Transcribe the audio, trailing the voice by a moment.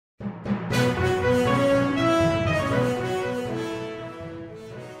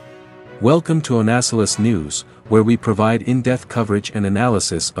Welcome to Onasilus News, where we provide in-depth coverage and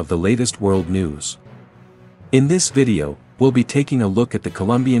analysis of the latest world news. In this video, we'll be taking a look at the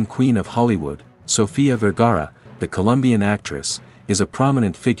Colombian Queen of Hollywood. Sofia Vergara, the Colombian actress, is a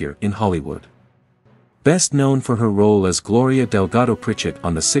prominent figure in Hollywood. Best known for her role as Gloria Delgado-Pritchett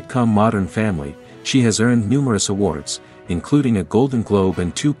on the sitcom Modern Family, she has earned numerous awards, including a Golden Globe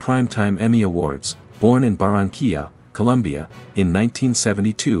and 2 Primetime Emmy Awards. Born in Barranquilla, Colombia, in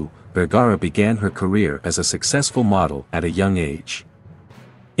 1972, Vergara began her career as a successful model at a young age.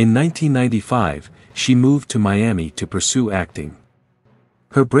 In 1995, she moved to Miami to pursue acting.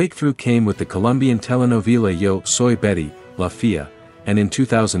 Her breakthrough came with the Colombian telenovela Yo Soy Betty, La Fea, and in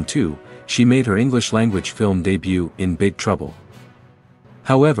 2002, she made her English-language film debut in Big Trouble.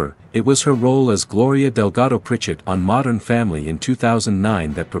 However, it was her role as Gloria Delgado-Pritchett on Modern Family in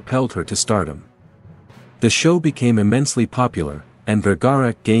 2009 that propelled her to stardom. The show became immensely popular, and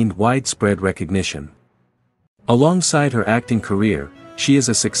Vergara gained widespread recognition. Alongside her acting career, she is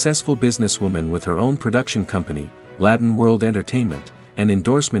a successful businesswoman with her own production company, Latin World Entertainment, and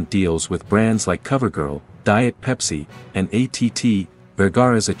endorsement deals with brands like CoverGirl, Diet Pepsi, and ATT.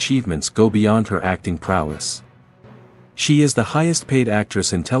 Vergara's achievements go beyond her acting prowess. She is the highest-paid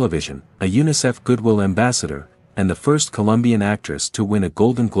actress in television, a UNICEF Goodwill Ambassador, and the first Colombian actress to win a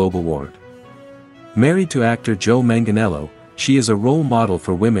Golden Globe Award. Married to actor Joe Manganiello, she is a role model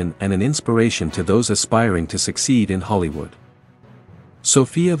for women and an inspiration to those aspiring to succeed in Hollywood.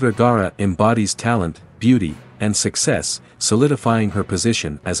 Sofia Vergara embodies talent, beauty, and success, solidifying her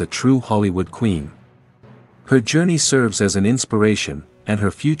position as a true Hollywood queen. Her journey serves as an inspiration, and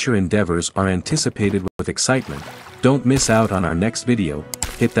her future endeavors are anticipated with excitement. Don't miss out on our next video.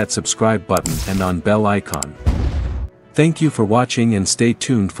 Hit that subscribe button and on bell icon. Thank you for watching and stay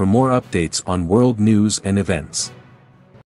tuned for more updates on world news and events.